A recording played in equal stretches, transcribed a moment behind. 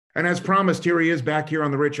And as promised, here he is back here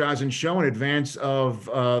on the Rich Eisen Show in advance of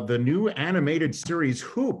the new animated series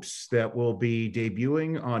Hoops that will be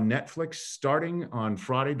debuting on Netflix starting on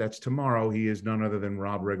Friday. That's tomorrow. He is none other than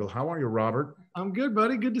Rob Riggle. How are you, Robert? I'm good,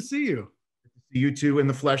 buddy. Good to see you. You two in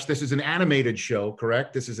the flesh. This is an animated show,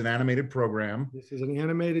 correct? This is an animated program. This is an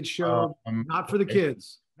animated show, not for the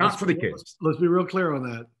kids. Not for the kids. Let's be real clear on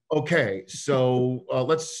that. Okay, so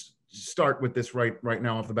let's start with this right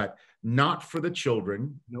now off the bat. Not for the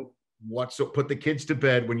children. Nope. So put the kids to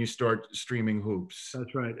bed when you start streaming Hoops.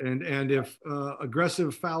 That's right. And if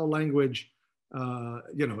aggressive foul language,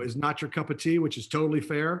 is not your cup of tea, which is totally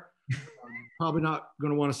fair, probably not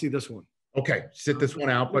going to want to see this one. Okay, sit this one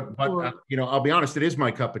out. But I'll be honest, it is my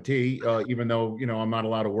cup of tea, even though, I'm not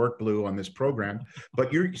allowed to work blue on this program.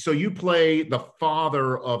 But you play the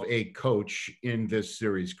father of a coach in this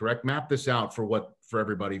series, correct? Map this out for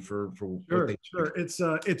everybody for sure.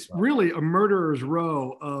 It's really a murderer's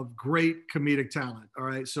row of great comedic talent. All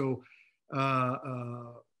right, so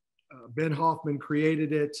Ben Hoffman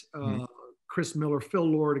created it. Chris Miller, Phil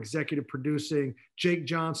Lord, executive producing, Jake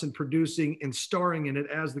Johnson producing and starring in it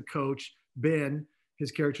as the coach. Ben, his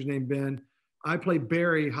character's named Ben. I play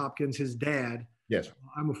Barry Hopkins, his dad. Yes.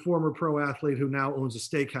 I'm a former pro athlete who now owns a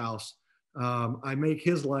steakhouse. I make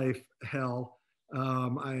his life hell.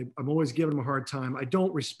 I'm always giving him a hard time. I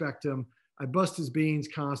don't respect him. I bust his beans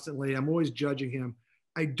constantly. I'm always judging him.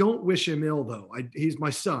 I don't wish him ill, though. He's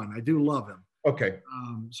my son. I do love him. Okay.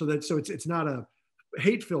 So it's not a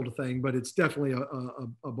hate-filled thing, but it's definitely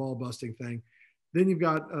a ball-busting thing. Then you've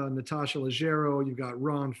got Natasha Leggero, you've got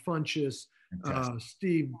Ron Funches,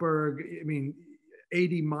 Steve Berg,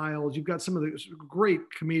 80 Miles. You've got some of the great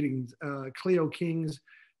comedians, Cleo King's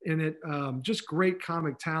in it. Just great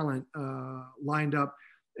comic talent lined up.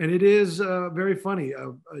 And it is very funny.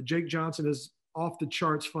 Jake Johnson is off the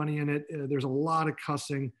charts funny in it. There's a lot of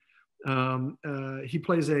cussing. He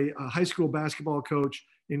plays a high school basketball coach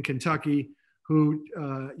in Kentucky who,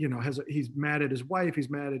 he's mad at his wife, he's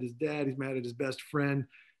mad at his dad, he's mad at his best friend,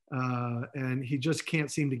 and he just can't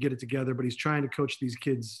seem to get it together, but he's trying to coach these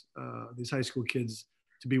kids, these high school kids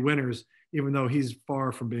to be winners, even though he's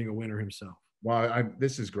far from being a winner himself. Well,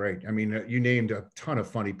 this is great. You named a ton of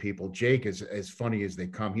funny people. Jake is as funny as they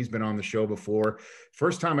come. He's been on the show before.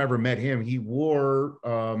 First time I ever met him, he wore,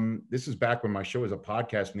 this is back when my show was a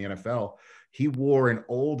podcast in the NFL. He wore an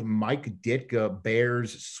old Mike Ditka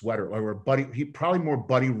Bears sweater, or he probably more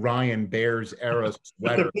Buddy Ryan Bears era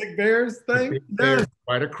sweater. The big Bears thing? Big Bears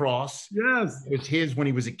right across. Yes. It was his when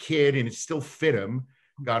he was a kid, and it still fit him.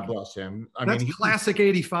 God bless him. That's classic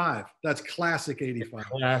 85. That's classic 85.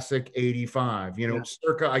 Classic 85.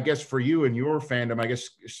 Circa, I guess for you and your fandom,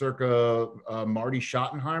 circa Marty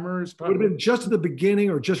Schottenheimer is probably. Would have been just at the beginning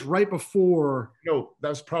or just right before.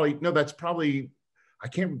 That's probably.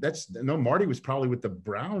 Marty was probably with the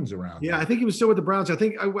Browns around. Yeah, there. I think he was still with the Browns. I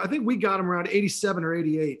think we got him around 87 or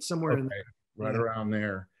 88, somewhere in there. Right around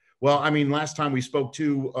there. Well, last time we spoke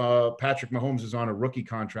to Patrick Mahomes is on a rookie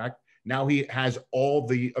contract. Now he has all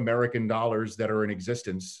the American dollars that are in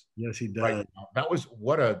existence. Yes, he does. Right now. That was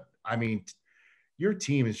your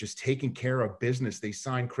team is just taking care of business. They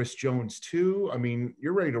signed Chris Jones too.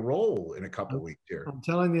 You're ready to roll in a couple of weeks here. I'm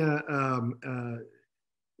telling you,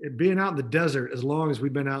 being out in the desert, as long as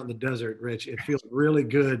we've been out in the desert, Rich, it feels really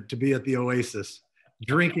good to be at the oasis,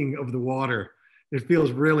 drinking of the water. It feels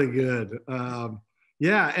really good.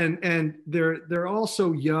 And they're all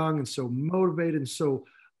so young and so motivated and so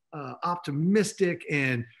optimistic,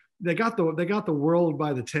 and they got the world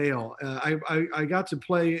by the tail. I got to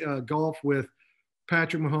play golf with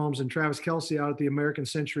Patrick Mahomes and Travis Kelce out at the American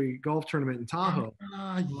Century Golf Tournament in Tahoe.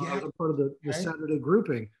 I was part of the Saturday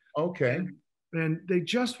grouping. Okay. And they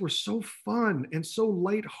just were so fun and so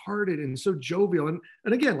lighthearted and so jovial. And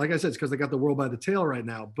again, like I said, it's because they got the world by the tail right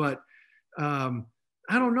now. But I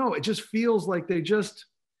don't know. It just feels like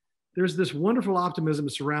there's this wonderful optimism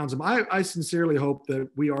that surrounds them. I sincerely hope that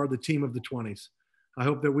we are the team of the 20s. I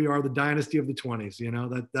hope that we are the dynasty of the 20s.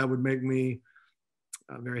 That would make me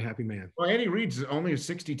a very happy man. Well, Andy Reid's only a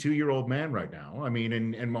 62-year-old man right now. And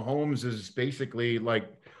Mahomes is basically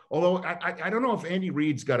although I don't know if Andy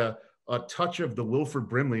Reid's got a touch of the Wilford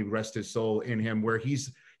Brimley, rest his soul, in him, where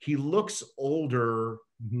he looks older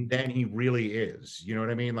than he really is. You know what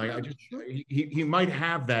I mean? He might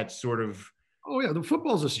have that sort of. Oh yeah, the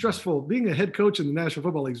football's being a head coach in the National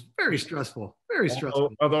Football League is very stressful. Very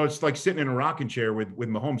stressful. Although it's like sitting in a rocking chair with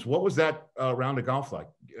Mahomes. What was that round of golf like?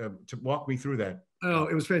 To walk me through that. Oh,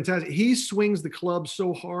 it was fantastic. He swings the club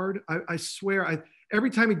so hard. I swear, every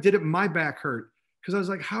time he did it, my back hurt because I was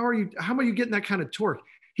like, how are you getting that kind of torque?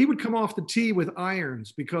 He would come off the tee with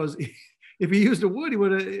irons because if he used a wood, he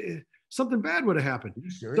would have something bad would have happened.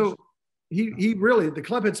 So he really, the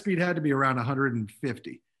club head speed had to be around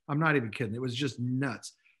 150. I'm not even kidding. It was just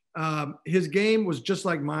nuts. His game was just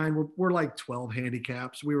like mine. We're like 12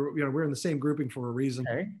 handicaps. We're in the same grouping for a reason.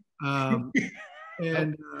 Okay.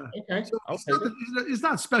 And okay. So it's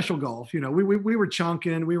not special golf. We were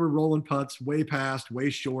chunking, we were rolling putts way past, way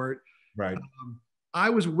short. Right. I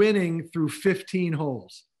was winning through 15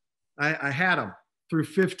 holes. I had them through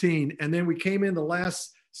 15. And then we came in the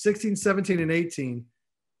last 16, 17, and 18.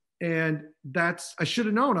 And I should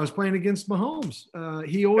have known. I was playing against Mahomes.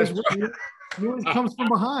 He always comes from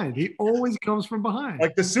behind. He always comes from behind.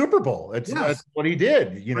 Like the Super Bowl. That's what he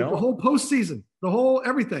did, like the whole postseason, the whole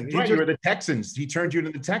everything. Right, you were the Texans. He turned you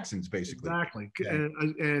into the Texans, basically. Exactly. Yeah.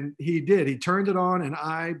 And he did. He turned it on, and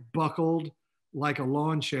I buckled like a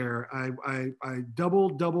lawn chair. I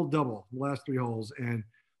doubled the last 3 holes, and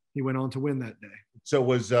he went on to win that day. So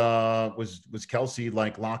was Kelsey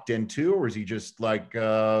like locked in too, or was he just like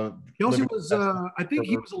Kelsey was I think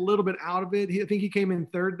he was a little bit out of it. I think he came in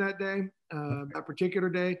third that day, that particular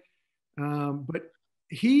day. But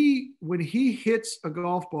when he hits a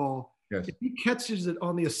golf ball, yes, if he catches it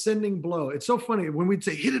on the ascending blow, it's so funny. When we'd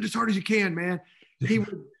say hit it as hard as you can, man, he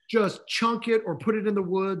would just chunk it or put it in the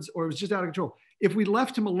woods, or it was just out of control. If we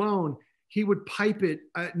left him alone, he would pipe it,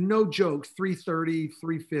 no joke, 330,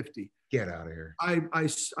 350. Get out of here.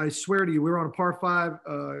 I swear to you, we were on a par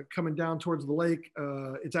 5 coming down towards the lake.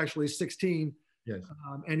 It's actually 16. Yes.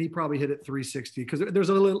 And he probably hit it 360 because there's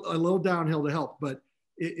a little downhill to help, but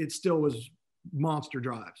it still was monster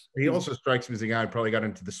drives. He also strikes me as a guy who probably got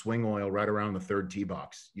into the swing oil right around the 3rd tee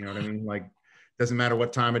box. You know what I mean? Like, doesn't matter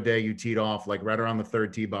what time of day you teed off, like right around the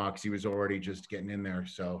 3rd tee box, he was already just getting in there.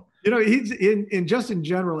 So, he's in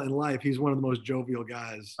general in life, he's one of the most jovial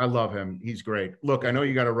guys. I love him. He's great. Look, I know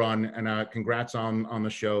you got to run, and congrats on the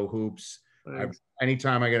show, Hoops.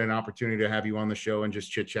 Anytime I get an opportunity to have you on the show and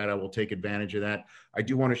just chit chat, I will take advantage of that. I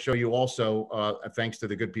do want to show you also, thanks to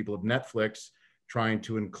the good people of Netflix, trying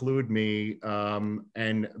to include me,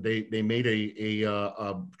 and they made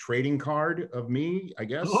a trading card of me, I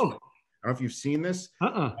guess. Oh. I don't know if you've seen this.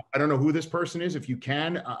 I don't know who this person is. If you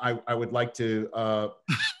can, I would like to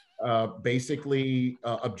basically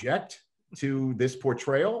object to this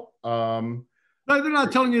portrayal. No, they're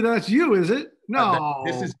not telling you that's you, is it? No.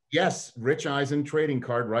 This is, yes, Rich Eisen trading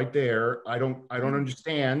card right there. I don't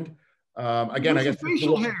understand. Again, I guess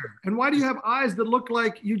facial hair. And why do you have eyes that look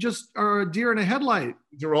like you just are a deer in a headlight?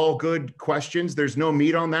 These are all good questions. There's no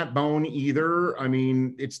meat on that bone either. I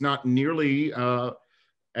mean, it's not nearly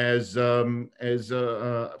as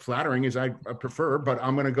flattering as I prefer, but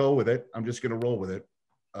I'm going to go with it. I'm just going to roll with it.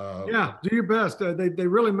 Yeah, do your best. They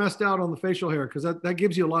really messed out on the facial hair because that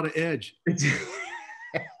gives you a lot of edge.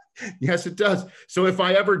 Yes, it does. So if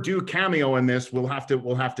I ever do cameo in this, we'll have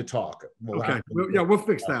to talk. We'll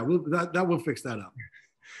fix that. We'll fix that up.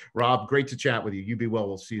 Rob, great to chat with you. You be well.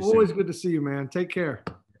 We'll see you soon. Always good to see you, man. Take care.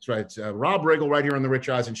 That's right. Rob Riggle right here on the Rich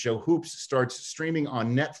Eisen Show. Hoops starts streaming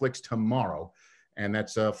on Netflix tomorrow. And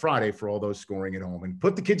that's Friday for all those scoring at home. And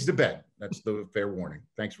put the kids to bed. That's the fair warning.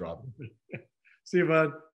 Thanks, Rob. See you,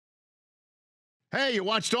 bud. Hey, you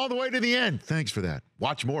watched all the way to the end. Thanks for that.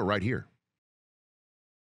 Watch more right here.